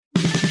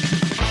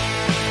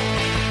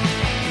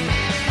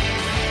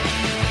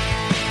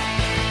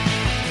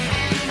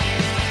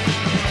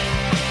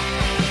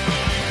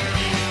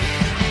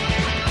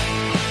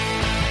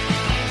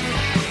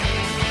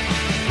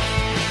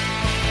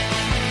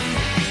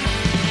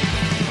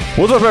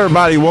What's up,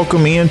 everybody?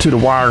 Welcome into the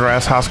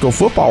Wiregrass High School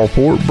Football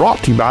Report,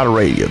 brought to you by the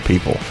radio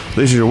people.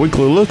 This is your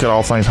weekly look at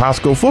all things high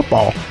school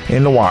football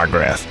in the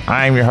Wiregrass.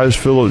 I am your host,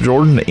 Phillip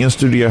Jordan, the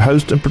in-studio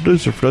host and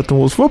producer for Dothan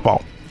Wolves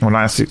Football on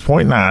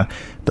 96.9,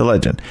 The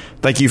Legend.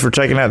 Thank you for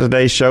checking out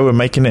today's show and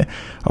making it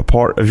a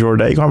part of your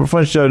day. We're going to have a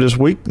fun show this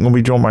week. I'm going to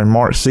be joined by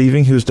Marc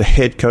Sieving, who's the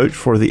head coach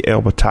for the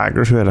Elba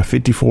Tigers, who had a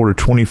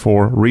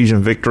 54-24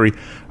 region victory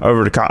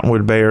over the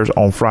Cottonwood Bears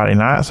on Friday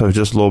night. So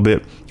just a little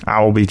bit,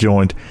 I will be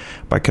joined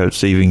by Coach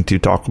Sieving to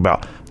talk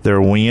about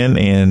their win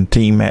and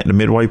team at the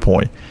midway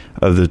point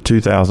of the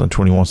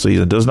 2021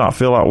 season. Does not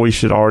feel like we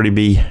should already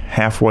be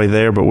halfway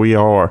there, but we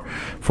are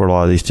for a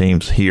lot of these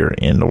teams here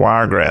in the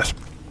Wiregrass.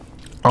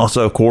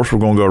 Also, of course, we're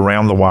going to go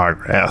around the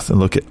Wiregrass and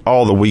look at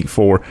all the Week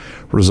 4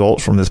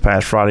 results from this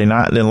past Friday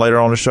night. And then later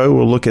on the show,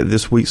 we'll look at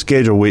this week's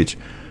schedule, which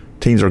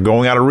teams are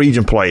going out of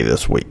region play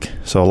this week.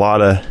 So a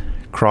lot of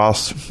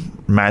cross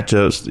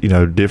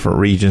matchups, different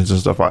regions and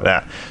stuff like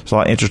that. So a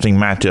lot of interesting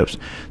matchups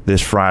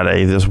this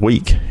Friday, this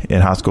week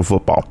in high school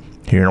football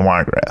here in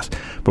Wiregrass.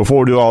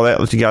 Before we do all that,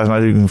 let you guys know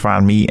you can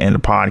find me and the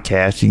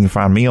podcast. You can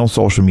find me on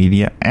social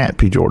media at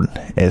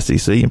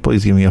PJordanSEC. And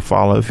please give me a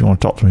follow if you want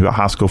to talk to me about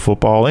high school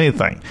football,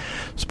 anything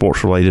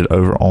sports related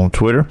over on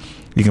Twitter.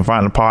 You can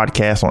find the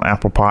podcast on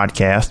Apple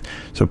Podcasts.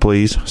 So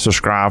please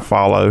subscribe,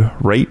 follow,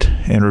 rate,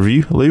 and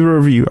review. Leave a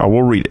review. I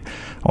will read it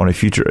on a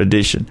future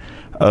edition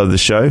of the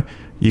show.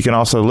 You can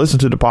also listen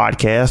to the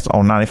podcast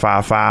on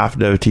 95.5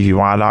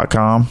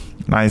 WTVY.com,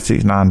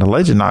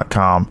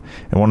 96.9thelegend.com,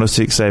 and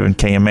 106.7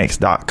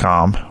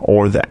 KMX.com,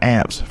 or the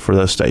apps for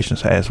those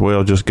stations as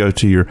well. Just go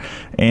to your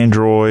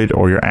Android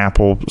or your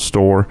Apple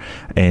store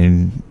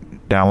and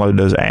download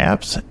those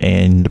apps,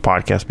 and the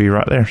podcast will be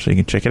right there so you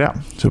can check it out.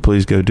 So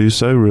please go do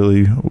so.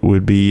 Really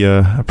would be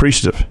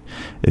appreciative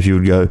if you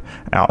would go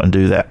out and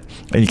do that.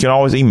 And you can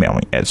always email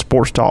me at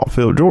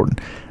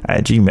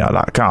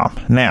sportstalkphilipjordan@gmail.com.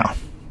 Now,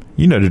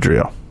 you know the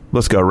drill.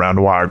 Let's go around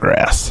the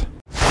Wiregrass.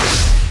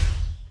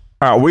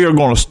 All right, we are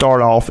going to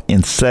start off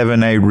in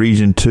 7A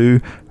Region 2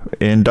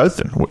 in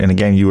Dothan, in a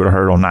game you would have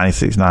heard on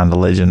 96.9 The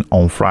Legend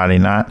on Friday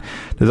night.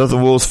 The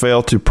Dothan Wolves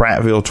fell to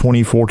Prattville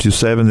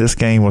 24-7. This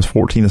game was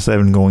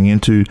 14-7 going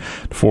into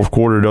the fourth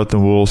quarter.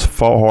 Dothan Wolves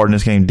fought hard in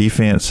this game.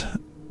 Defense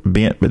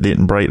bent but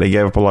didn't break. They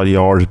gave up a lot of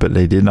yards, but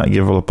they did not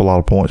give up a lot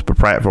of points. But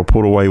Prattville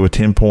pulled away with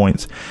 10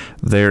 points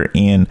there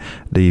in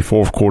the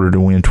fourth quarter to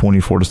win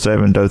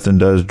 24-7. Dothan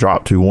does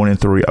drop to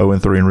 1-3,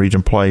 0-3 in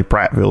region play.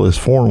 Prattville is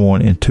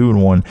 4-1 and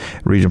 2-1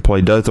 region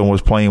play. Dothan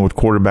was playing with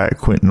quarterback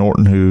Quentin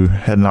Norton, who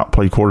had not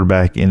played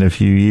quarterback in a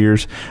few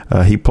years.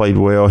 He played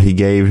well. He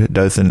gave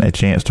Dothan a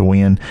chance to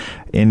win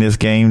in this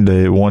game.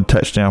 The one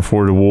touchdown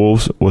for the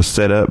Wolves was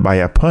set up by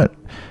a punt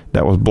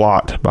that was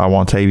blocked by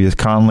Wantavius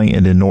Conley,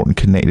 and then Norton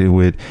connected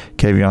with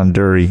Kavion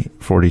Dury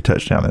for the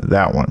touchdown at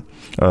that one.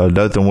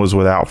 Dothan was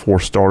without 4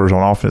 starters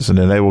on offense, and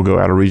then they will go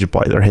out of region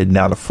play. They're heading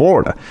out to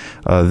Florida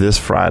this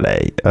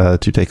Friday to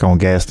take on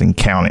Gaston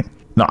County.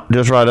 Now,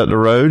 just right up the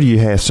road, you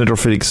have Central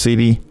Phoenix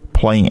City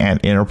playing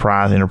at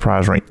Enterprise.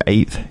 Enterprise ranked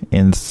 8th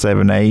in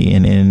 7A,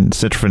 and in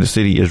Central Phoenix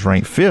City is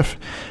ranked 5th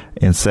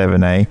in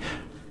 7A.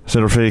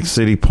 Central Phoenix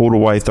City pulled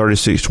away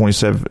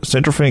 36-27.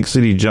 Central Phoenix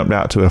City jumped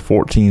out to a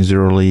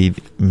 14-0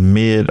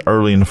 lead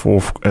early in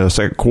the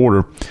second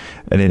quarter.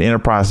 And then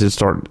Enterprise did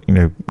start,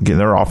 getting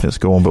their offense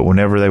going. But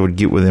whenever they would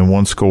get within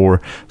one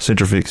score,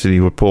 Central Phoenix City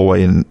would pull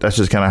away. And that's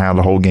just kind of how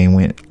the whole game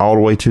went all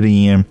the way to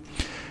the end.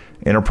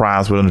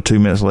 Enterprise, with under 2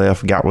 minutes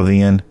left, got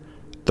within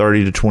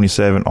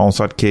 30-27.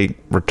 Onside kick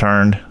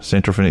returned.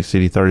 Central Phoenix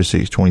City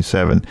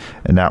 36-27.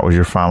 And that was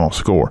your final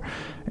score.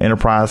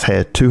 Enterprise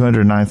had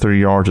 293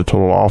 yards of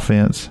total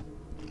offense.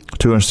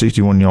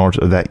 261 yards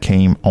of that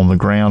came on the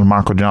ground.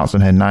 Michael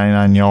Johnson had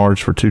 99 yards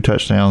for 2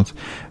 touchdowns,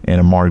 and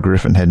Amari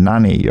Griffin had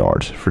 98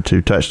 yards for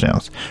 2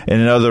 touchdowns. And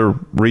another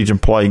region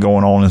play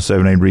going on in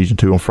 7A Region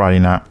 2 on Friday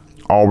night,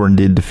 Auburn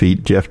did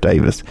defeat Jeff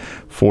Davis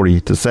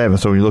 40-7.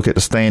 So when you look at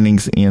the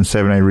standings in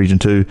 7A Region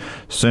 2,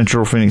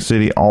 Central Phoenix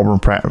City, Auburn,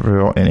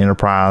 Prattville, and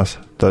Enterprise,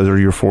 those are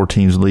your 4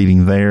 teams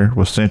leading there,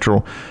 with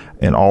Central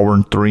and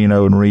Auburn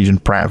 3-0 in region.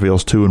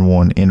 Prattville's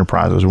 2-1.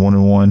 Enterprise is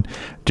 1-1.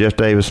 Jeff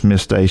Davis, Smith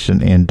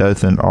Station, and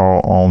Dothan are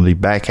on the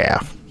back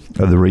half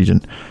of the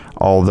region.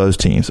 All of those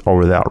teams are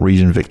without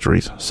region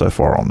victories so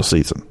far on the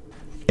season.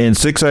 In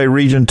 6A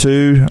Region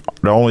 2,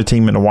 the only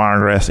team in the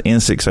Wiregrass in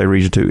 6A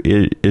Region 2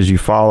 is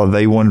Eufaula.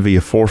 They won via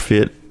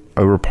forfeit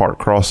over Park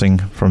Crossing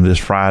from this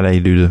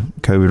Friday due to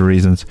COVID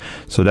reasons.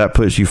 So that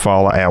puts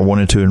Eufaula at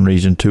 1-2 in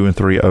Region 2 and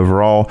 3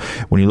 overall.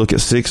 When you look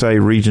at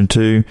 6A Region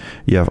 2,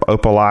 you have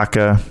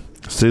Opelika,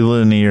 Cedar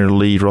Lanier,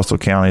 Lead, Russell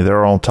County.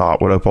 They're on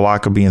top, with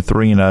Opelika being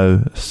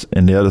 3-0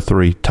 and the other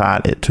 3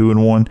 tied at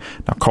 2-1.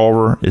 Now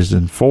Culver is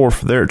in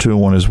 4th. They're at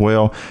 2-1 as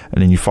well.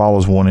 And then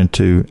Eufaula's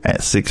 1-2 at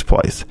 6th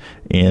place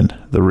in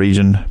the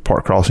region.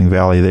 Park Crossing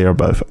Valley, they are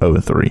both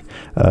 0-3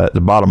 at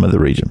the bottom of the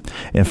region.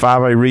 In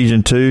 5A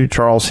Region 2,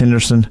 Charles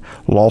Henderson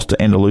lost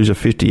to Andalusia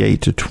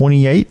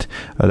 58-28.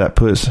 That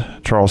puts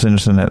Charles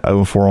Henderson at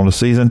 0-4 on the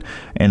season.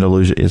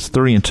 Andalusia is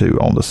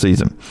 3-2 on the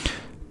season.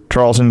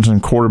 Charles Henderson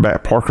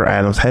quarterback Parker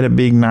Adams had a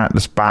big night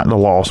despite the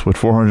loss with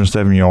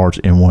 407 yards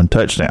and 1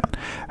 touchdown.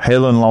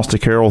 Headland lost to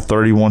Carroll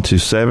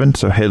 31-7,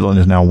 so Headland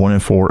is now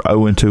 1-4,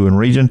 0-2 in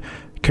region.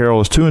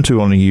 Carroll is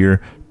 2-2 on the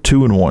year,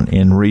 2-1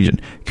 in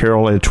region.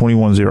 Carroll led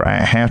 21-0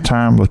 at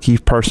halftime.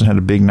 Lakeith Person had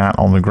a big night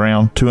on the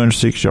ground,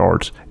 206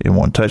 yards and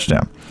 1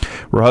 touchdown.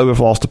 Rehoboth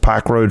lost to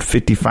Pike Road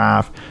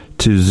 55-0.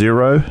 So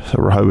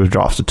Rehoboth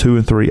drops to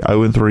 2-3,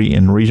 0-3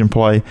 in region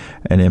play,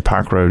 and then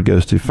Pike Road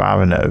goes to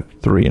 5-0,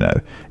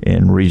 3-0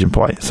 in region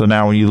play. So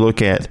now when you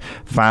look at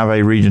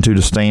 5A Region 2,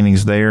 the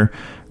standings there,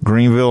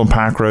 Greenville and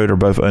Pike Road are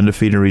both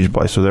undefeated in region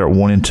play, so they're at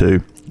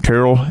 1-2.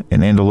 Carroll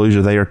and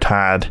Andalusia, they are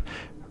tied,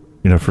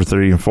 for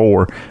 3 and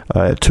 4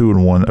 at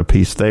 2-1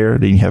 apiece there.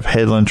 Then you have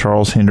Headland,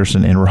 Charles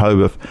Henderson, and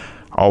Rehoboth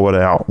all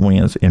without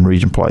wins in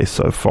region play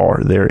so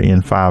far. They're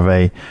in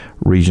 5A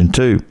Region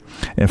 2.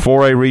 In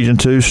 4A Region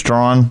 2,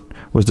 Strawn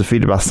was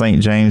defeated by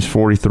St. James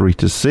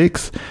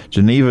 43-6.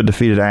 Geneva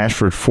defeated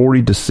Ashford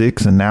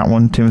 40-6 in that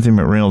one. Timothy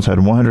McReynolds had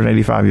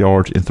 185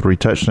 yards and 3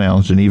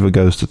 touchdowns. Geneva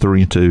goes to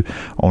 3-2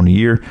 on the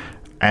year.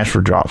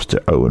 Ashford drops to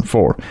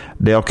 0-4.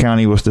 Dale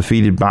County was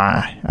defeated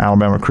by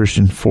Alabama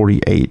Christian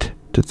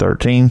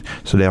 48-13.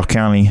 So Dale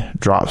County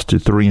drops to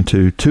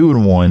 3-2,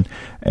 2-1,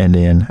 and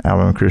then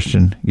Alabama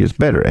Christian gets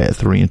better at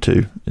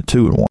 3-2,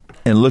 2-1.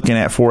 And looking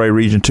at 4A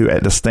Region 2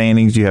 at the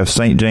standings, you have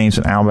St. James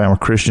and Alabama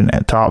Christian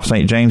at top.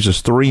 St. James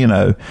is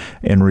 3-0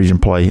 in region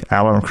play.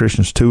 Alabama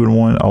Christian's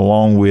 2-1,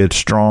 along with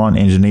Strawn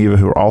and Geneva,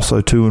 who are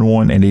also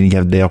 2-1, and then you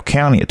have Dale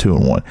County at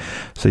 2-1.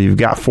 So you've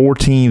got 4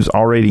 teams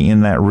already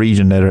in that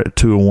region that are at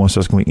 2-1. So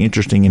it's going to be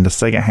interesting in the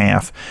second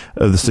half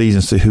of the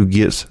season to see who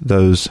gets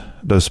those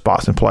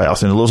spots in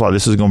playoffs. And it looks like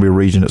this is going to be a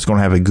region that's going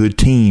to have a good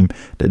team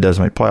that does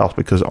make playoffs,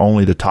 because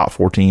only the top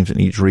 4 teams in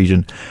each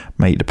region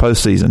make the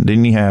postseason.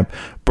 Then you have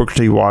Booker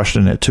T. Washington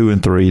at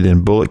 2-3.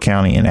 Then Bullitt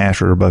County and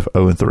Ashford are both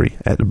 0-3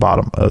 at the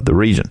bottom of the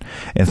region.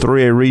 In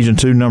 3A Region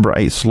 2, number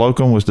 8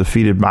 Slocum was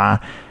defeated by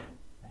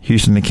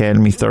Houston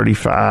Academy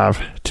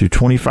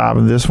 35-25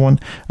 in this one.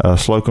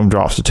 Slocum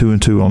drops to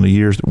 2-2 on the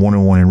years,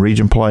 1-1 in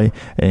region play,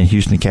 and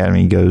Houston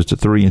Academy goes to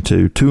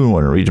 3-2, 2-1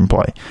 in region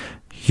play.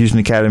 Houston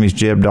Academy's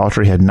Jeb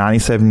Daughtry had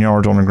 97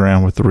 yards on the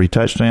ground with 3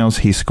 touchdowns.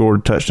 He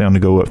scored a touchdown to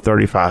go up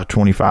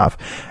 35-25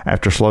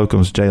 after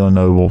Slocum's Jalen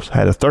Nobles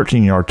had a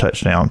 13-yard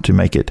touchdown to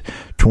make it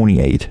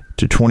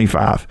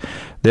 28-25.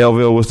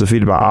 Daleville was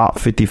defeated by Opp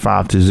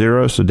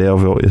 55-0, so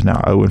Daleville is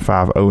now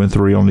 0-5,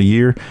 0-3 on the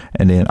year,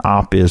 and then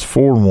Opp is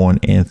 4-1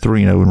 and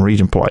 3-0 in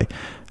region play.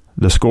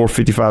 The score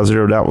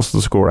 55-0, that was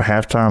the score at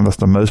halftime. That's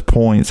the most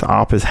points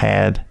Opp has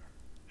had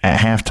at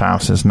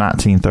halftime since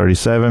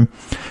 1937.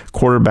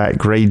 Quarterback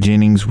Gray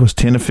Jennings was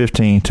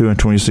 10-15,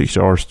 226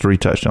 yards, 3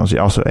 touchdowns. He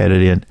also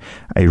added in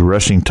a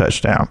rushing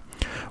touchdown.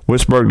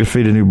 Wicksburg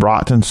defeated New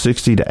Brockton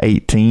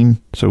 60-18.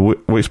 So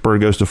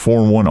Wicksburg goes to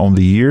 4-1 on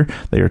the year.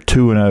 They are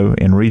 2-0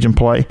 in region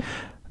play.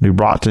 New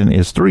Brockton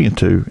is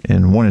 3-2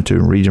 and 1-2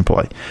 in region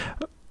play.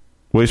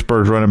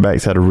 Wicksburg's running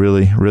backs had a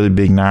really, really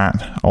big night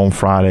on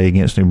Friday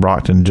against New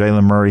Brockton.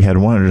 Jalen Murray had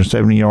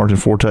 170 yards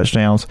and 4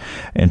 touchdowns,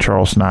 and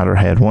Charles Snyder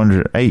had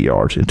 108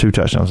 yards and 2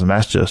 touchdowns, and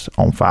that's just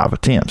on 5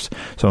 attempts.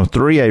 So in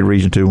 3A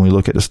Region 2, when we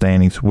look at the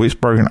standings,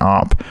 Wicksburg and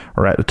Opp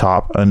are at the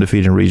top,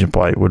 undefeated in region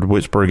play, with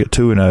Wicksburg at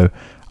 2-0,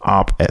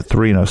 Opp at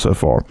 3-0 so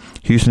far.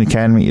 Houston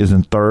Academy is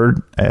in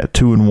third at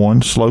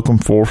 2-1, Slocum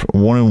fourth,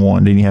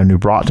 1-1. Then you have New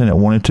Brockton at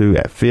 1-2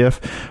 at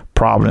fifth,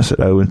 Providence at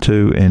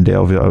 0-2, and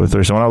Daleville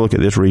 0-3. So when I look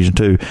at this region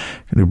too,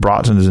 New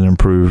Brockton is an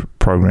improved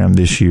program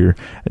this year,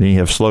 and then you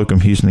have Slocum,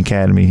 Houston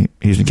Academy.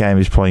 Houston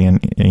Academy is playing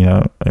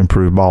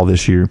improved ball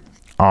this year.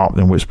 Opp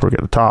and Wicksburg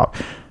at the top.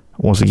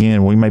 Once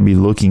again, we may be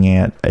looking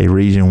at a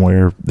region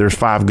where there's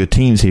 5 good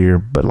teams here,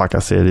 but like I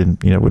said,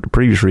 with the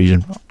previous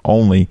region,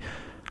 only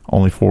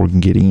 4 can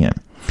get in.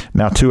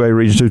 Now, 2A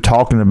Region 2,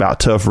 talking about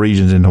tough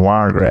regions in the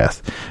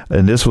Wiregrass.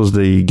 And this was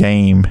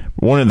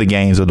one of the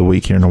games of the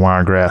week here in the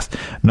Wiregrass.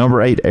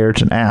 Number 8,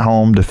 Ayrton at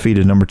home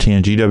defeated number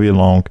 10, GW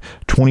Long,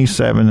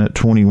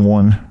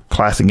 27-21.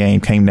 Classic game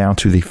came down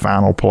to the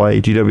final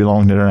play. GW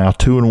Long, they're now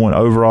 2-1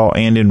 overall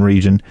and in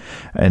region.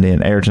 And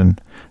then Ayrton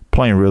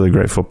playing really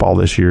great football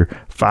this year,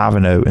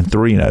 5-0 and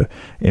 3-0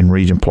 in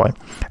region play.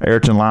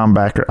 Ayrton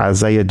linebacker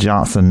Isaiah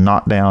Johnson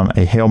knocked down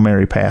a Hail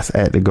Mary pass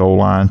at the goal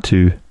line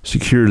to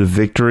secure the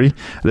victory.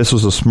 This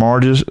was the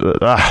smartest.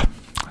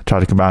 Try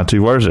to combine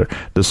 2 words there.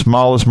 The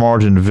smallest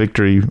margin of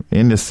victory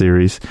in this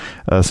series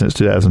since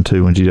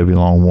 2002 when GW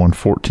Long won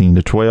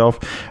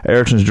 14-12.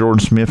 Ayrton's Jordan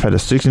Smith had a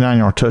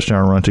 69-yard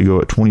touchdown run to go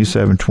at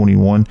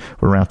 27-21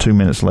 with around 2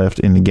 minutes left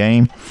in the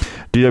game.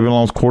 GW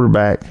Long's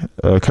quarterback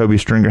Kobe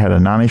Stringer had a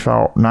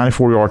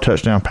 94-yard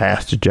touchdown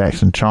pass to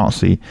Jackson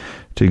Chauncey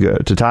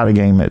to tie the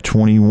game at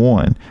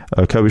 21.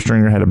 Kobe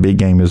Stringer had a big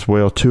game as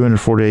well,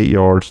 248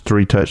 yards,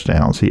 3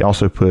 touchdowns. He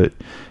also put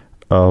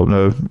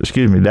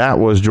that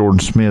was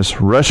Jordan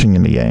Smith's rushing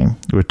in the game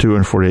with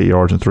 248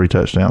 yards and 3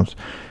 touchdowns.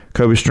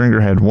 Kobe Stringer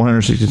had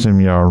 167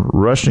 yards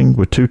rushing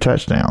with 2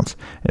 touchdowns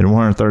and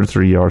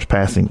 133 yards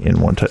passing in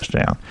 1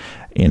 touchdown.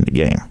 in the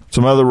game.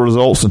 Some other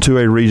results in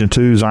 2A Region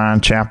 2, Zion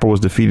Chapel was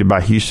defeated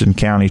by Houston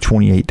County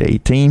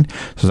 28-18.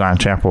 So Zion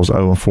Chapel is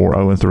 0-4,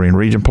 0-3 in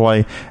region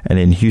play, and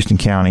then Houston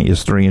County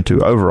is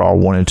 3-2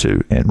 overall,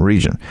 1-2 in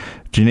region.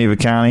 Geneva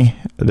County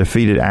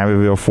defeated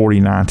Abbeville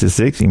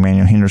 49-6.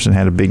 Emmanuel Henderson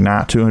had a big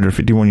night,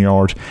 251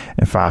 yards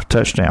and 5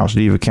 touchdowns.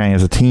 Geneva County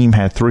as a team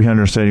had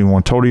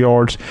 371 total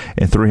yards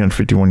and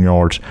 351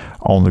 yards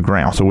on the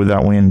ground. So with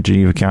that win,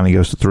 Geneva County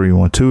goes to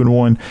 3-1,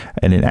 2-1,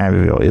 and then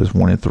Abbeville is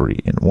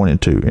 1-3 and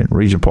 1-2 in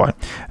region play.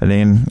 And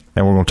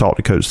we're going to talk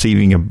to Coach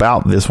Sieving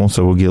about this one,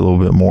 so we'll get a little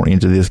bit more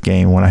into this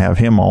game when I have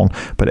him on.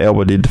 But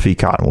Elba did defeat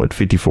Cottonwood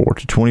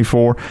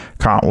 54-24.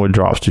 Cottonwood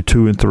drops to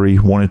 2-3,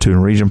 1-2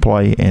 in region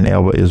play, and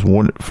Elba is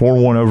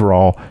 4-1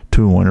 overall,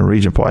 2-1 in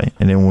region play.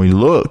 And then when we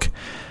look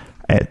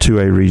at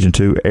 2A Region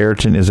 2,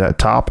 Ayrton is at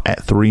top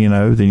at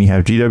 3-0. Then you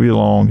have GW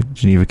Long,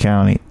 Geneva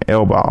County,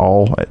 Elba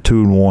all at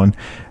 2-1,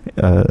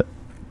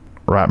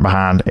 right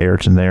behind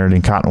Ayrton there. And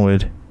then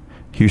Cottonwood,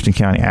 Houston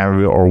County,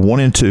 Abbeville are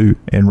 1-2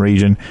 in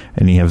region,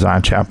 and you have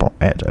Zion Chapel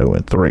at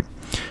 0-3.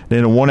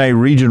 Then in 1A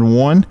Region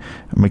 1,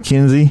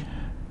 McKenzie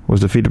was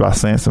defeated by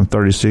Sampson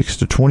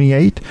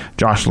 36-28.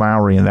 Josh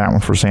Lowry in that one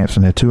for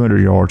Sampson had 200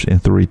 yards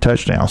and 3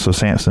 touchdowns. So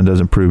Sampson does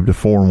improve to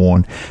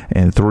 4-1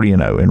 and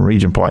 3-0 in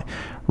region play.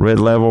 Red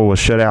Level was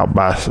shut out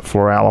by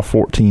Florala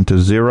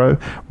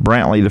 14-0.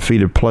 Brantley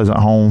defeated Pleasant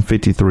Home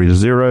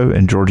 53-0,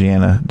 and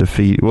Georgiana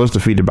was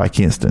defeated by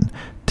Kinston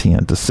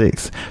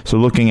 10-6. So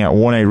looking at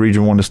 1A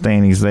Region 1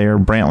 standings there,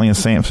 Brantley and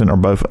Sampson are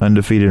both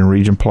undefeated in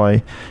region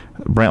play.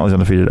 Brantley's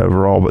undefeated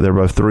overall, but they're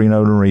both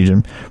 3-0 in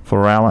region.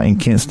 Florala and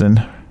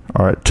Kinston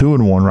are at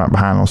 2-1 right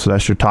behind them, so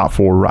that's your top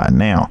 4 right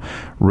now.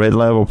 Red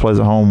Level,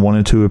 Pleasant Home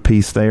 1-2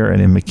 apiece there,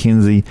 and then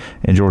McKenzie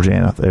and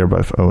Georgiana, they're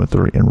both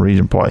 0-3 in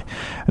region play.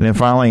 And then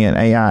finally in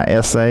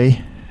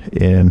AISA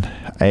in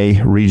A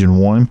Region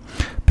 1,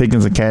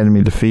 Pickens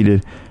Academy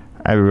defeated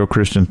Abbeville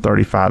Christian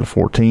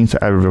 35-14, so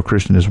Abbeville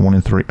Christian is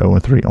 1-3,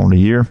 0-3 on the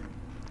year.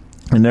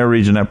 In their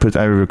region, that puts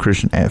Abbeville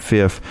Christian at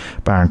 5th,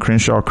 behind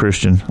Crenshaw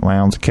Christian,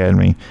 Lowndes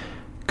Academy,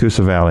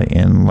 Coosa Valley,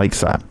 and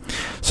Lakeside.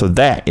 So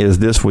that is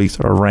this week's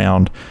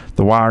Around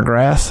the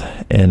Wiregrass.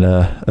 And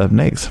up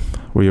next,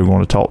 we are going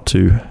to talk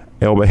to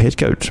Elba head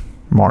coach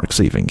Marc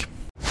Sieving.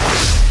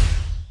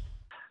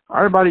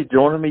 Everybody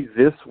joining me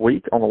this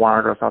week on the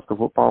Wiregrass High School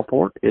Football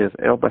Report is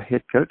Elba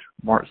head coach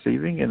Marc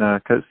Sieving. And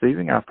Coach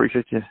Sieving, I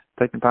appreciate you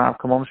taking time to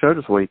come on the show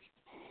this week.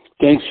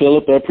 Thanks,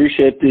 Phillip. I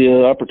appreciate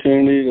the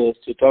opportunity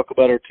to talk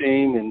about our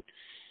team, and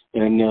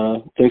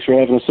thanks for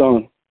having us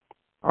on.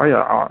 Oh,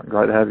 yeah,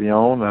 glad to have you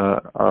on.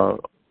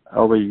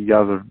 Elba, you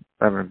guys are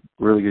having a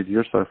really good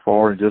year so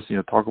far, and just,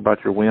 talk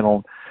about your win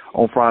on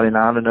Friday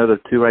night. Another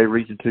 2A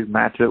Region 2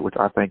 matchup, which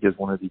I think is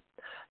one of the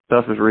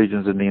toughest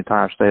regions in the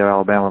entire state of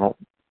Alabama.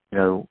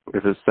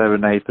 If it's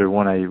 7A through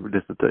 1A,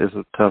 it's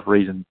a tough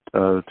region,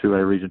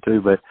 2A Region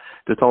 2. But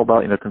to talk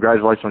about,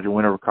 congratulations on your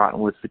win over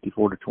Cottonwood,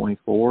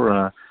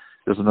 54-24.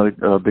 There's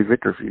another big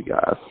victory for you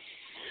guys.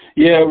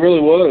 Yeah, it really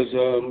was.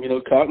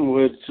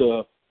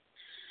 Cottonwood's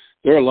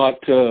they're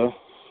a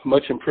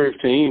much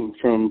improved team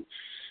from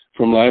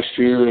last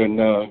year, and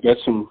got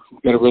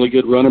a really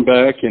good running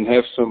back and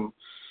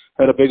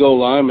had a big old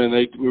lineman.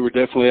 We were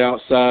definitely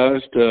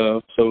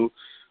outsized, so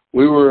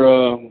we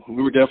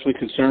were definitely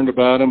concerned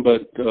about them,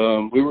 but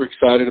we were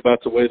excited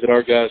about the way that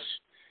our guys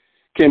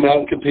came out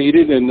and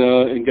competed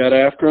and got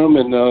after them,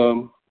 and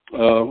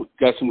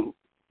got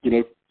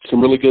some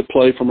really good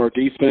play from our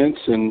defense,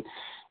 and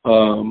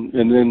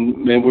then,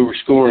 man, we were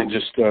scoring.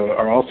 Just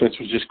our offense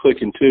was just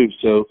clicking too.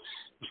 So it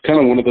was kind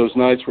of one of those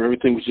nights where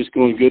everything was just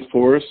going good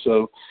for us.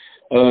 So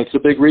it's a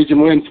big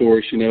region win for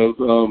us.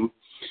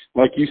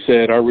 Like you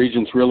said, our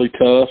region's really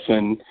tough,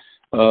 and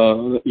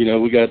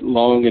we got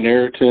Long and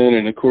Ayrton,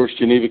 and of course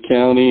Geneva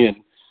County, and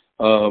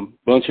a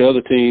bunch of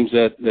other teams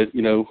that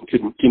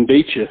can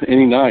beat you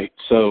any night.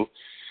 So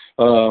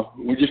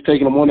we're just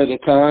taking them one at a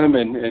time,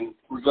 and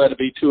we're glad to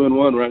be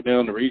 2-1 right now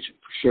in the region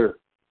for sure.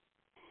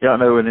 Yeah, I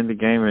know, and in the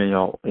game,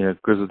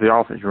 because of the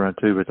offense you run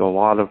too, but a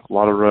lot of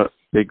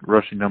big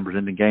rushing numbers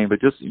in the game. But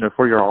just,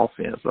 for your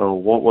offense,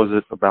 what was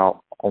it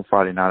about on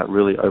Friday night that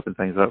really opened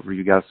things up for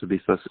you guys to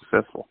be so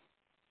successful?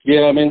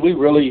 Yeah, I mean, we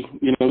really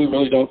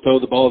don't throw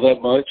the ball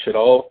that much at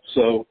all.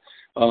 So,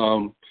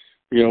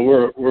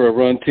 we're a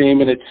run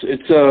team, and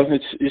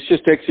it's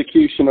just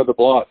execution of the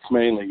blocks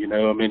mainly.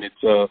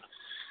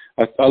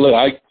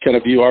 I kind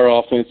of view our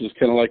offense as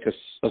kind of like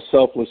a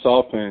selfless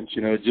offense.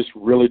 It just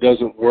really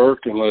doesn't work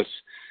unless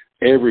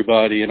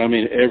everybody, and I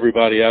mean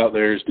everybody out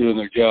there, is doing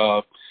their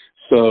job.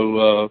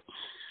 So,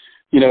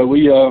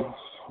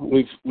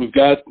 we've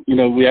got,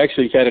 we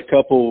actually had a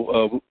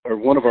couple, or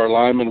one of our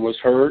linemen was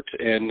hurt,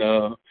 and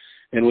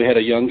we had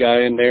a young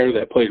guy in there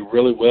that played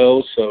really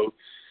well. So,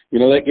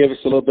 that gave us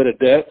a little bit of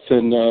depth,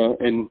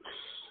 and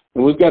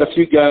we've got a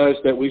few guys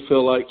that we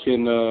feel like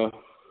can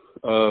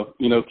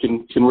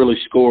really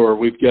score.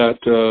 We've got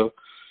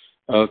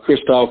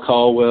Christoph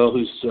Caldwell,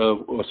 who's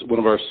one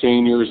of our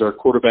seniors, our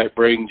quarterback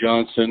Braden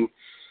Johnson.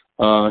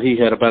 He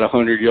had about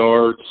 100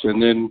 yards,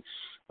 and then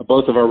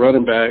both of our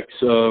running backs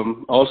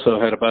also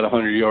had about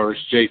 100 yards,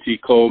 J.T.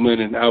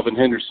 Coleman and Alvin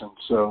Henderson.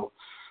 So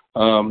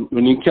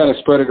when you kind of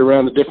spread it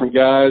around the different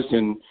guys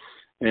and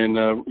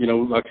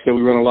like I said,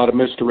 we run a lot of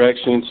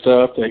misdirection and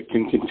stuff that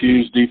can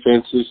confuse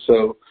defenses.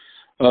 So,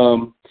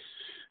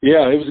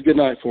 yeah, it was a good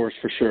night for us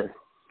for sure.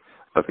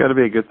 That's got to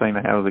be a good thing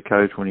to have as a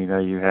coach when,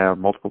 you have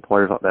multiple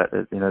players like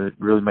that. It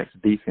really makes the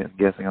defense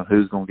guessing on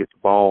who's going to get the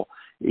ball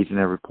each and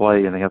every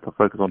play, and they have to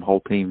focus on the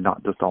whole team,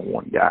 not just on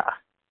one guy.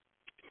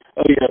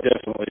 Oh yeah,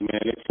 definitely,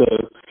 man. It's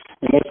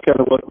and that's kind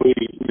of what we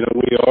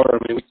are. I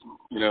mean,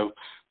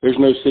 there's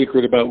no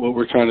secret about what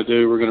we're trying to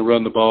do. We're going to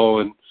run the ball,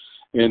 and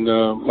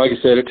like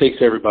I said, it takes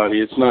everybody.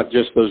 It's not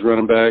just those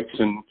running backs,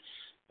 and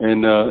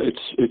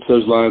it's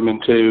those linemen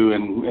too,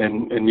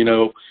 and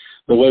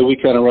the way we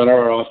kind of run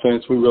our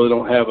offense, we really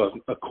don't have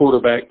a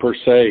quarterback per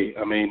se.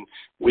 I mean,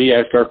 we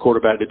ask our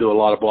quarterback to do a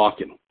lot of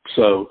blocking,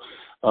 so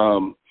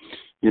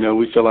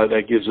we feel like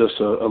that gives us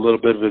a little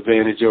bit of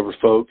advantage over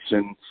folks,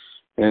 and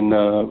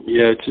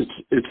yeah,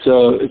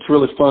 it's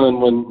really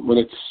fun when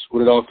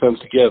it all comes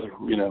together,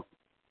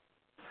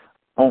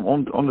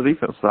 On the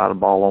defense side of the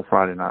ball on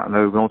Friday night, I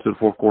know going to the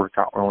fourth quarter,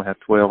 we only had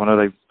 12. I know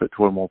they put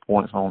 12 more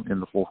points on in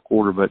the fourth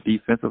quarter, but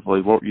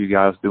defensively, what were you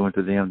guys doing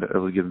to them that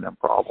was giving them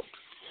problems?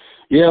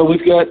 Yeah,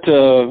 we've got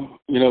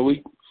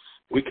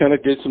we kind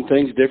of did some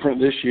things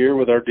different this year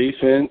with our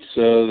defense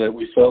that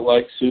we felt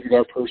like suited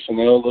our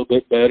personnel a little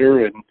bit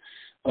better, and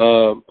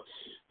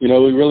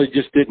we really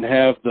just didn't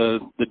have the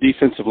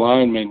defensive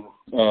linemen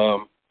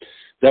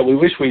that we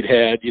wish we'd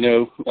had,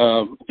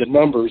 the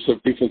numbers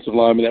of defensive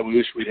linemen that we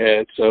wish we'd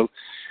had. So,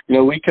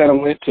 we kind of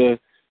went to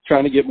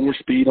trying to get more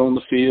speed on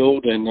the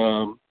field. And,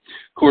 of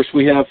course,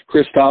 we have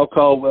Chris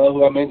Caldwell,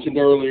 who I mentioned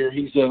earlier.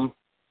 He's a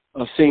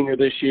senior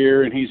this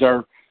year, and he's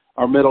our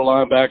middle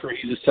linebacker.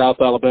 He's a South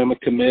Alabama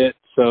commit.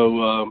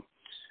 So,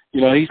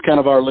 he's kind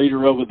of our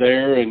leader over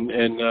there and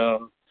kind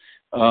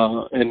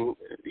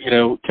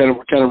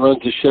of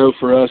runs the show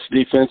for us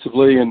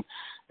defensively. And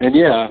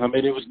yeah, I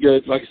mean, it was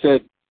good. Like I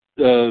said,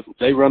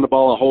 they run the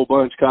ball a whole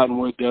bunch,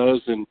 Cottonwood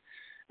does, and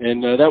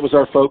that was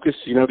our focus,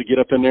 to get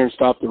up in there and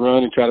stop the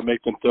run and try to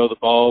make them throw the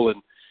ball,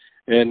 and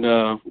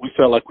we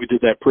felt like we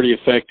did that pretty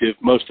effective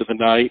most of the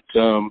night.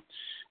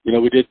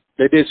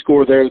 They did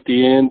score there at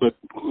the end, but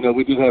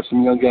we do have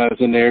some young guys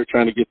in there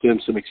trying to get them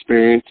some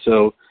experience.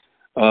 So,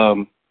 I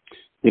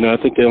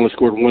think they only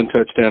scored one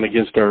touchdown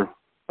against our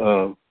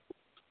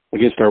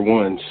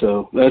one,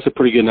 so that's a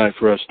pretty good night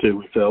for us too,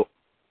 we felt.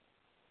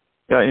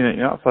 Yeah,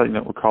 outside,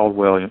 with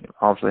Caldwell,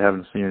 obviously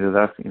having a senior,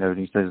 that's, he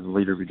says the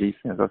leader of your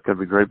defense, that's going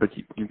to be great. But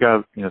you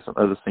got, some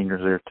other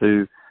seniors there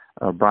too.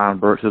 Brian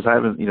Burks, just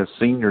having,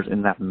 seniors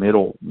in that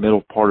middle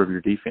part of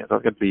your defense,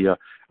 that's going to be a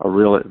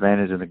real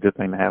advantage and a good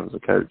thing to have as a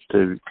coach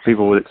too.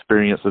 People with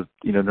experience of,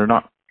 they're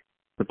not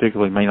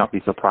particularly, may not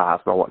be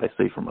surprised by what they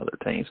see from other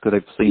teams because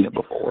they've seen it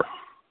before.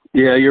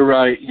 Yeah, you're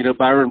right.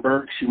 Byron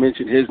Burks, you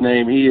mentioned his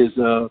name. He is,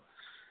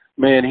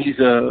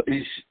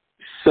 he's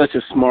such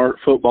a smart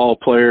football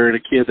player and a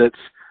kid that's,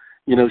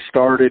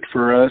 started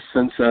for us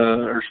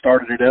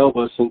started at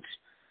Elba since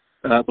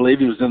I believe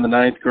he was in the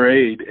 9th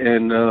grade,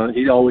 and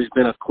he'd always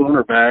been a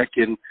cornerback,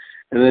 and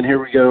then here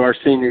we go our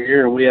senior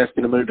year, and we asked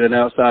him to move to an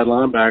outside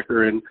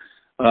linebacker, and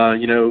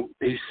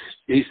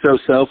he's so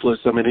selfless.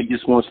 I mean, he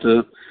just wants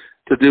to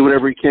do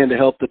whatever he can to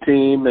help the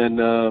team, and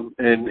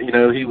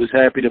he was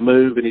happy to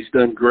move, and he's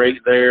done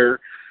great there.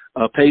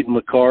 Peyton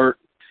McCart,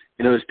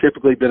 has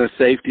typically been a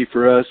safety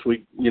for us.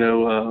 We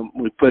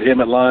put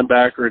him at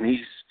linebacker, and he's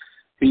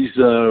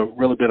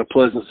really been a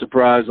pleasant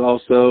surprise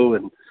also.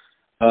 And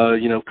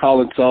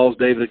Colin Sauls,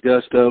 David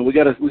Augusto. We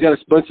got a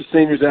bunch of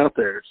seniors out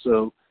there.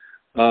 So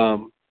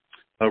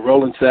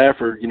Roland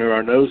Safford,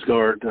 our nose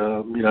guard,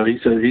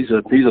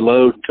 he's a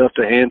load, tough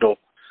to handle.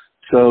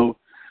 So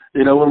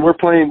when we're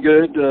playing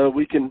good,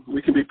 we can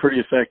be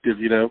pretty effective.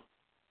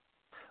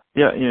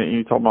 Yeah,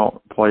 you talk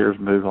about players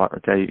move like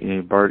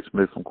Burks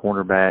moved from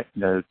cornerback,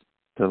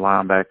 to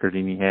linebacker,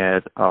 then you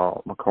had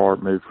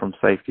McCart moved from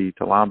safety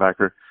to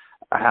linebacker.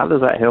 How does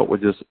that help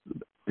with just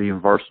being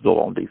versatile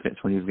on defense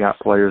when you've got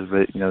players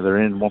that,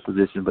 they're in one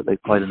position but they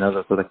played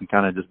another, so they can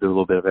kind of just do a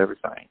little bit of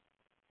everything?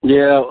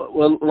 Yeah,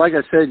 well, like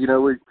I said,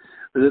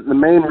 the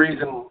main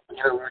reason,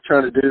 we're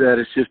trying to do that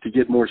is just to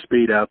get more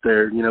speed out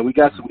there. We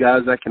got some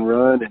guys that can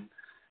run,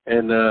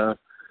 and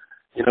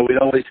we'd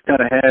always kind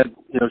of had,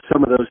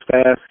 some of those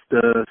fast,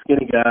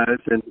 skinny guys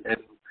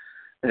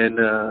and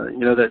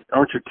that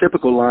aren't your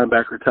typical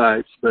linebacker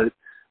types, but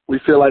we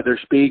feel like their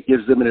speed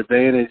gives them an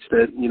advantage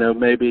that,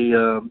 maybe,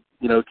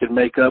 can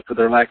make up for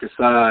their lack of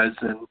size.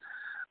 And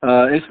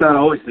it's not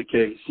always the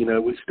case.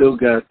 We've still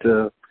got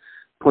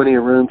plenty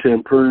of room to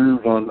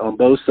improve on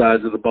both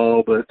sides of the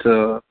ball, but,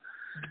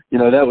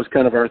 that was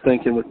kind of our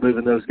thinking with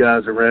moving those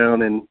guys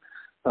around. And,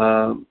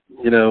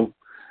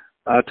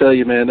 I'll tell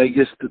you, man, they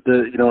just,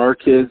 our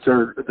kids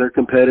they're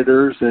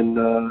competitors and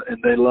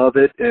they love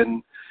it.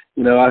 And,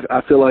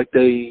 I feel like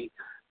they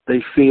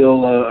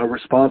feel a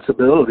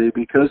responsibility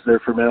because they're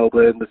from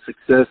Elba and the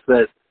success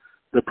that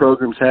the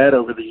program's had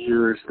over the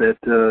years that,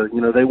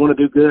 they want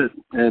to do good.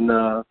 And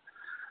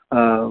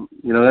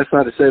That's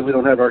not to say we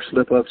don't have our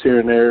slip-ups here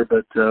and there,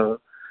 but,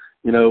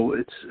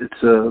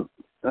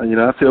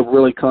 I feel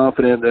really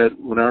confident that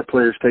when our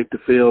players take the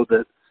field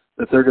that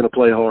they're going to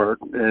play hard,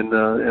 and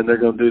they're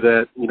going to do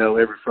that,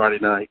 every Friday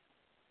night.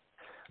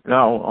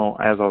 No,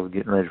 as I was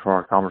getting ready for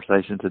our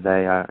conversation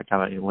today, I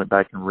kind of went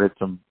back and read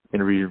some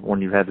interviews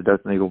when you had the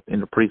Dothan Eagle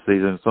in the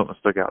preseason, and something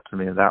stuck out to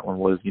me, and that one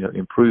was,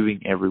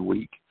 improving every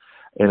week.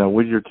 And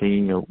with your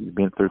team, you've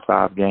been through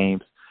 5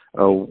 games.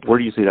 Where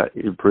do you see that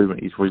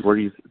improvement each week? Where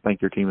do you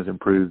think your team has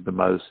improved the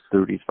most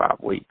through these 5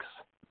 weeks?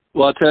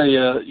 Well, I'll tell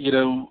you,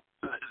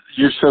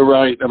 you're so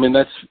right. I mean,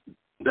 that's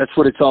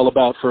what it's all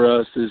about for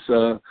us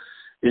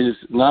is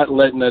not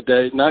letting a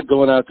day, not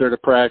going out there to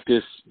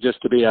practice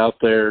just to be out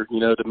there,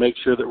 to make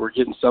sure that we're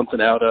getting something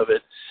out of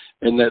it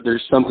and that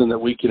there's something that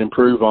we can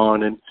improve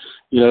on. And,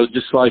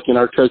 just like in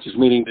our coaches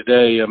meeting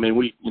today, I mean,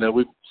 we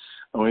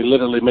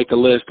literally make a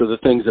list of the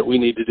things that we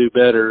need to do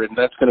better, and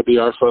that's going to be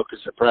our focus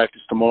at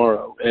practice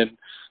tomorrow. And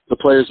the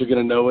players are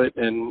going to know it,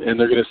 and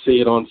they're going to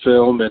see it on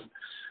film. And,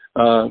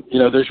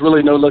 there's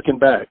really no looking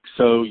back.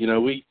 So,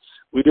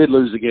 we did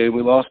lose the game.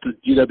 We lost to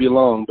GW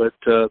Long, but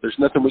there's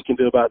nothing we can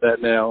do about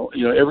that now.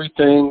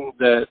 Everything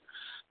that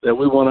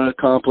we want to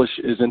accomplish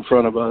is in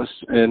front of us,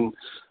 and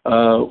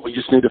we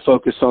just need to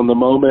focus on the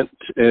moment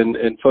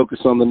and focus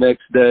on the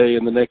next day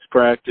and the next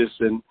practice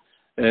and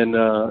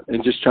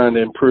just trying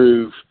to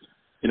improve,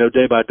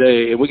 day by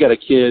day. And we got a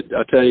kid,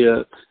 I'll tell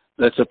you,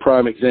 that's a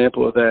prime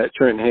example of that,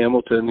 Trenton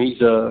Hamilton. He's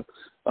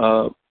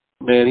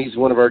he's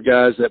one of our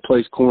guys that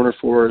plays corner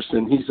for us,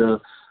 and he's a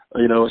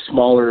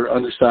smaller,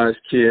 undersized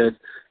kid,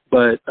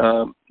 but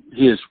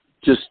he has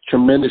just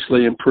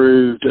tremendously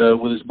improved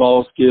with his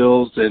ball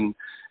skills and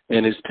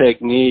his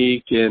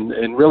technique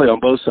and really on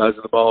both sides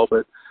of the ball.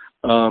 But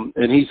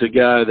and he's a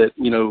guy that,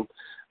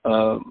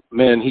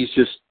 he's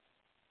just,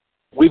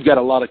 we've got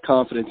a lot of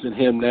confidence in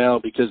him now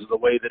because of the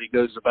way that he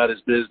goes about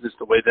his business,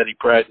 the way that he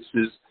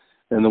practices,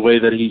 and the way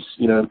that he's,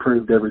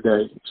 improved every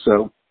day.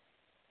 So.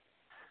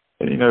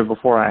 And,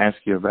 before I ask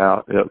you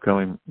about the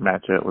upcoming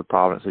matchup with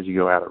Providence as you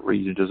go out of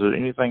regions, is there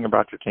anything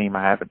about your team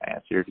I haven't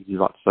asked here that you'd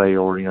like to say,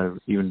 or,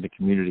 even the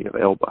community of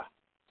Elba?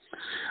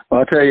 Well,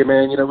 I'll tell you,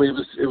 man, it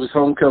was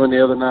homecoming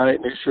the other night,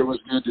 and it sure was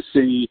good to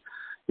see,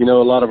 a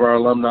lot of our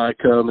alumni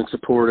come and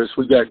support us.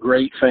 We've got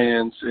great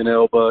fans in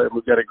Elba, and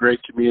we've got a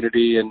great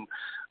community, and,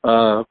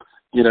 our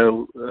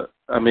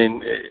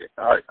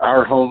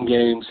home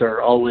games are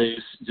always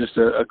just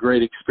a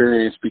great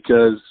experience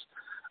because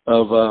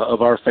of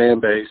our fan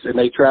base, and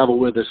they travel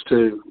with us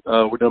too,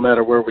 no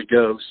matter where we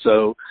go.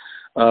 So,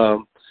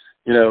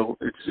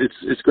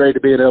 it's great to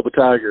be an Elba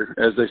Tiger,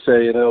 as they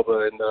say in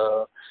Elba, and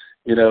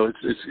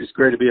it's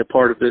great to be a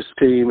part of this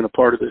team and a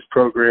part of this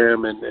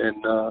program,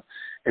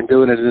 and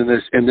doing it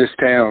in this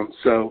town.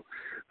 So,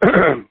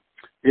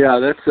 yeah,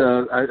 that's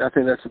I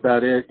think that's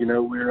about it.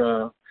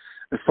 We're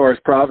as far as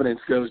Providence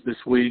goes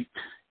this week,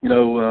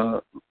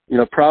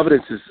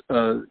 Providence is.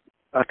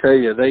 I tell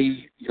you,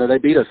 they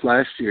beat us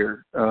last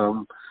year.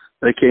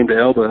 They came to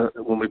Elba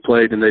when we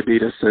played, and they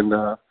beat us. And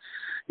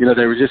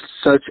they were just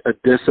such a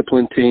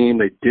disciplined team.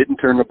 They didn't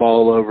turn the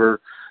ball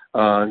over.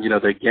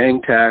 They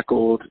gang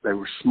tackled. They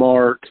were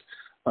smart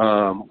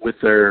with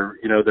their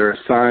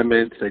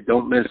assignments. They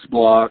don't miss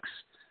blocks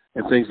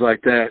and things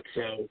like that.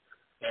 So,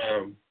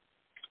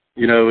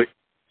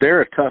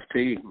 they're a tough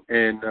team,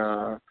 and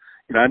I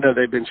know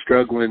they've been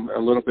struggling a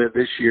little bit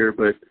this year,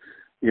 but.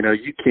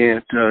 You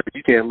can't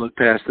look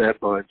past that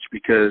bunch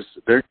because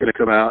they're going to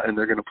come out and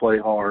they're going to play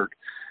hard.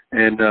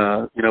 And,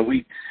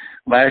 we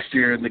last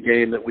year in the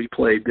game that we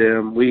played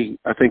them,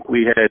 I think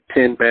we had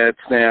 10 bad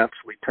snaps.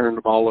 We turned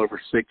the ball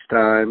over 6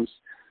 times.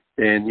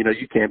 And,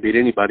 you can't beat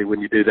anybody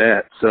when you do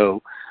that.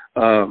 So,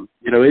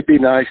 it'd be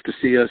nice to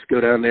see us go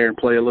down there and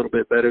play a little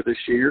bit better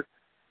this year.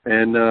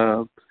 And,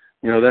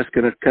 that's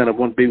going to kind of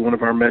be one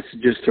of our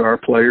messages to our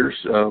players.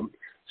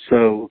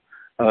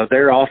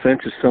 Their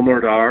offense is similar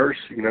to ours.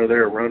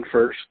 They're a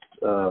run-first,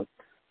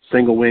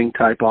 single-wing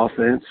type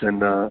offense.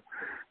 And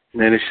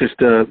it's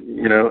just,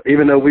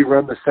 even though we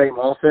run the same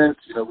offense,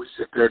 we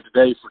sit there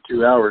today for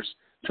 2 hours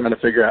trying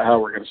to figure out how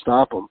we're going to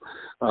stop them,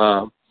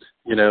 and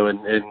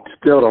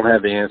still don't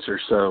have the answer.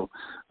 So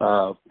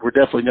we're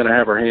definitely going to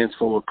have our hands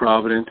full with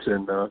Providence.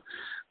 And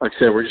like I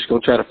said, we're just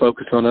going to try to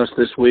focus on us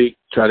this week,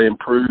 try to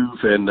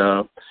improve, and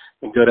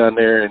go down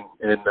there and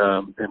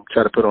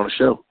try to put on a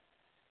show.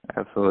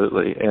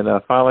 Absolutely. And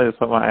finally,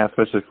 something I ask,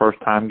 especially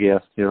first-time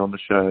guests here on the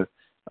show,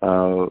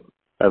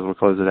 as we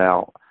close it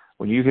out.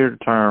 When you hear the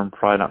term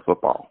Friday Night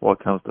Football,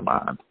 what comes to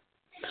mind?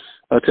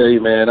 I'll tell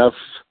you, man, I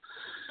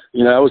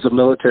was a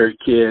military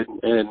kid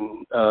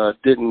and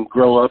didn't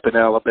grow up in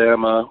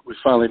Alabama. We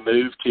finally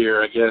moved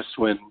here, I guess,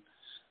 when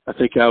I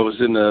think I was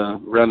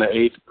around the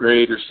 8th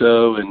grade or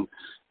so, and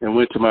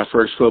went to my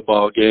first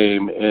football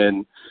game.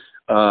 And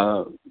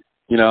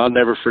I'll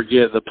never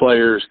forget the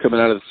players coming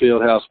out of the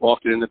field house,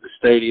 walking into the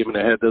stadium, and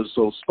they had those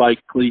little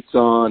spiked cleats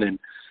on, and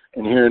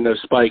hearing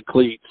those spiked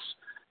cleats,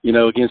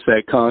 against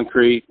that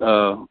concrete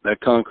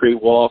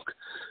walk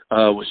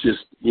was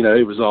just,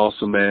 it was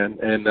awesome, man.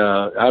 And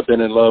I've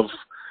been in love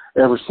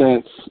ever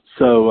since.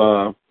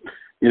 So,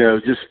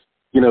 just,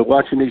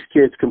 watching these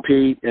kids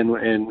compete and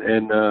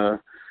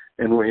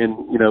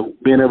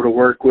being able to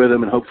work with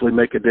them and hopefully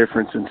make a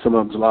difference in some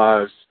of them's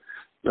lives.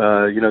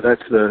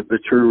 That's the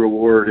true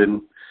reward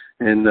in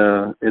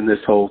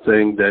this whole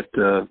thing that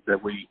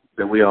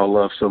we all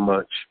love so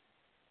much.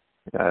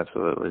 Yeah,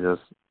 absolutely.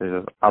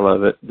 I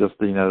love it. Just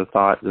the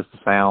thought, just the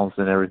sounds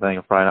and everything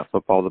of Friday Night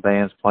Football, the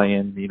band's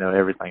playing,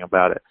 everything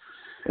about it.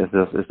 It's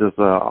just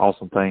an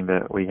awesome thing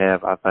that we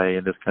have, I think,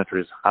 in this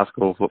country is high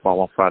school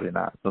football on Friday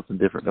night. Something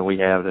different that we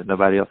have that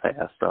nobody else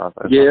has. So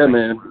yeah,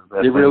 man,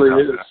 it really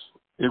is.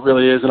 It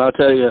really is. And I'll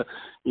tell you,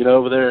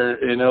 over there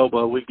in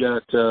Elba, we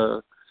got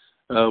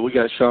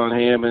Sean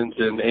Hammonds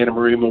and Anna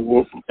Marie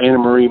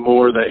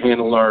Moore that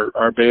handle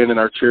our band and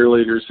our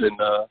cheerleaders.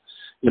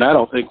 And I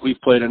don't think we've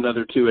played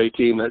another 2A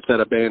team that's had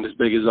a band as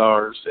big as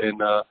ours.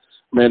 And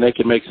man, they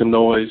can make some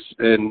noise.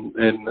 And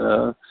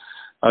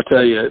I'll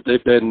tell you,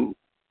 they've been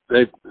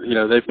a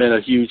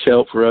huge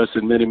help for us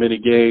in many, many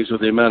games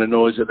with the amount of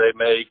noise that they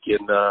make.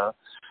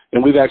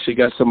 And we've actually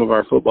got some of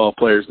our football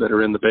players that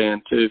are in the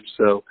band too.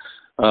 So,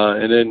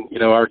 and then,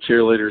 our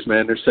cheerleaders,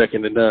 man, they're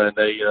second to none.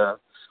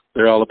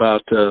 They're all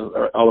about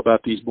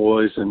these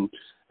boys and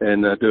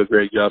do a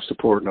great job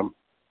supporting them.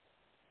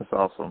 That's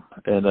awesome.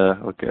 And,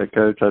 okay,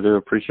 Coach, I do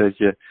appreciate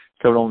you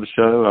coming on the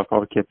show. I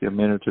probably kept you a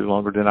minute or two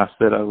longer than I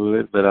said I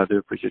would, but I do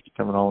appreciate you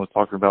coming on and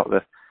talking about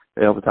the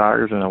Elba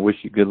Tigers, and I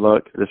wish you good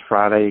luck this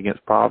Friday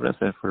against Providence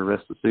and for the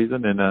rest of the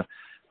season. And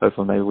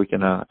hopefully maybe we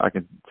can I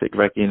can check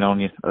back in on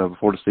you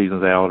before the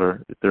season's out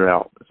or if they're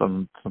out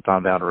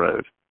sometime down the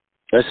road.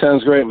 That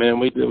sounds great, man.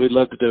 We'd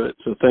love to do it.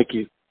 So thank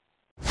you.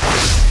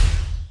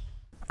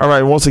 All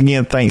right, once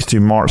again, thanks to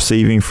Marc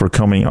Sieving for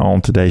coming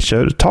on today's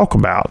show to talk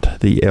about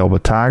the Elba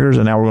Tigers.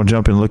 And now we're going to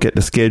jump in and look at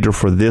the schedule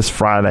for this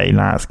Friday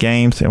night's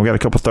games. And we got a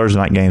couple Thursday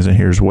night games in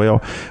here as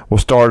well. We'll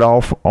start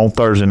off on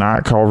Thursday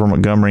night, Carver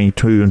Montgomery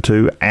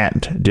 2-2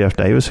 at Jeff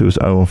Davis, who is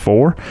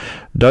 0-4.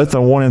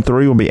 Dothan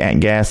 1-3 will be at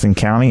Gaston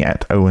County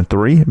at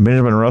 0-3.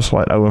 Benjamin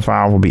Russell at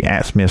 0-5 will be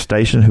at Smith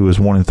Station, who is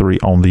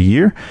 1-3 on the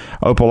year.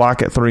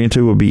 Opelika at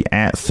 3-2 will be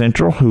at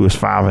Central, who is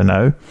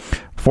 5-0.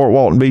 Fort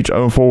Walton Beach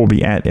 0-4 will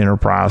be at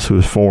Enterprise, who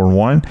is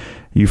 4-1.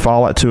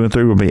 Eufaula at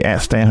 2-3 will be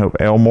at Stanhope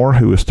Elmore,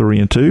 who is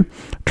 3-2.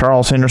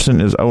 Charles Henderson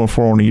is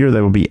 0-4 on the year.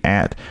 They will be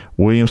at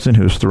Williamson,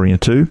 who is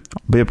 3-2.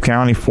 Bibb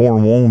County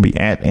 4-1 will be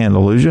at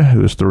Andalusia,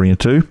 who is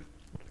 3-2.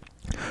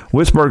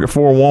 Witzburg at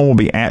 4-1 will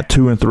be at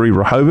 2-3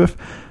 Rehoboth.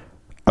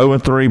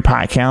 0-3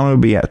 Pike County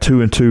will be at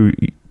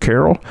 2-2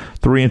 Carroll.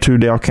 3-2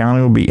 Dale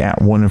County will be at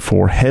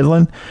 1-4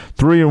 Headland.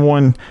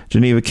 3-1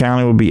 Geneva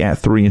County will be at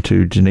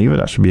 3-2 Geneva.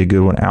 That should be a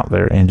good one out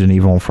there in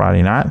Geneva on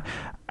Friday night.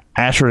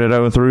 Ashford at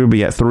 0-3 will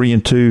be at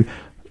 3-2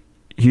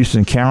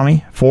 Houston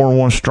County.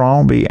 4-1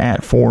 Strong will be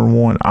at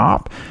 4-1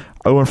 Opp.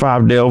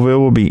 0-5 Delville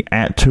will be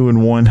at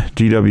 2-1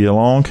 GW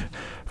Long.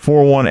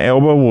 4-1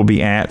 Elba will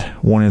be at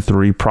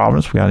 1-3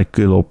 Providence. We got a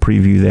good little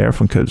preview there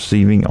from Coach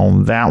Sieving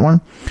on that one.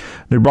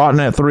 New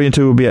Broughton at 3-2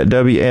 will be at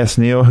W.S.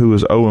 Neal, who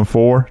is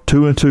 0-4.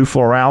 2-2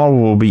 Florala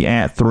will be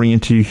at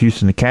 3-2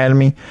 Houston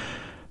Academy.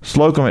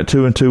 Slocum at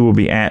 2-2 will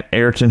be at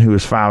Ayrton, who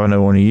is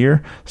 5-0 on the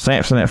year.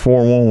 Sampson at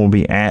 4-1 will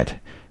be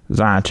at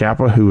Zion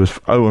Chapel, who is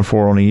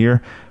 0-4 on the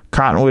year.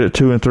 Cottonwood at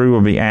 2-3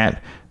 will be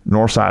at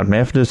Northside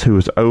Methodist, who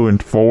is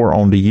 0-4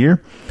 on the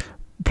year.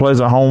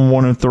 Pleasant Home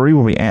 1-3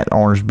 will be at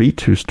Orange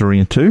Beach, who's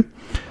 3-2.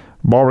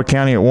 Barber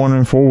County at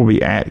 1-4 will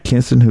be at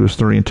Kinston, who is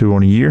 3-2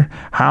 on the year.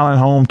 Highland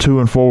Home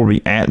 2-4 will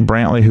be at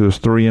Brantley, who is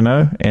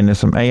 3-0. And then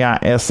some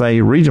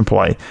AISA region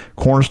play.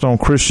 Cornerstone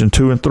Christian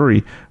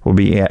 2-3 will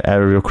be at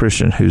Adderville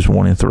Christian, who's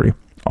 1-3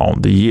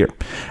 on the year.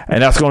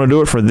 And that's going to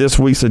do it for this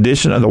week's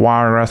edition of the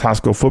Wiregrass High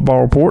School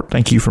Football Report.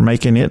 Thank you for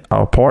making it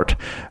a part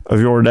of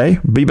your day.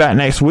 Be back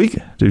next week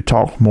to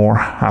talk more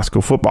high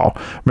school football.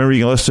 Remember,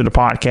 you can listen to the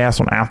podcast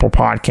on Apple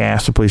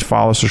Podcasts, so please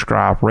follow,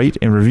 subscribe, rate,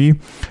 and review.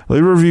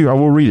 Leave a review. I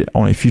will read it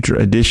on a future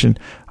edition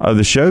of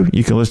the show.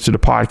 You can listen to the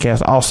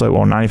podcast also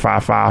on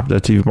 95.5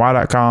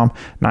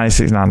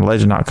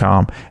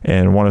 96.9legend.com,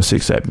 and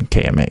 106.7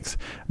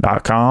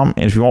 KMX.com.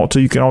 And if you want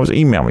to, you can always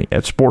email me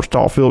at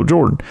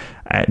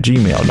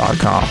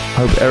sportstalkphillipjordan@gmail.com.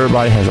 Hope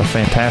everybody has a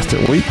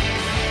fantastic week,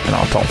 and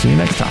I'll talk to you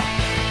next time.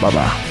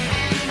 Bye-bye.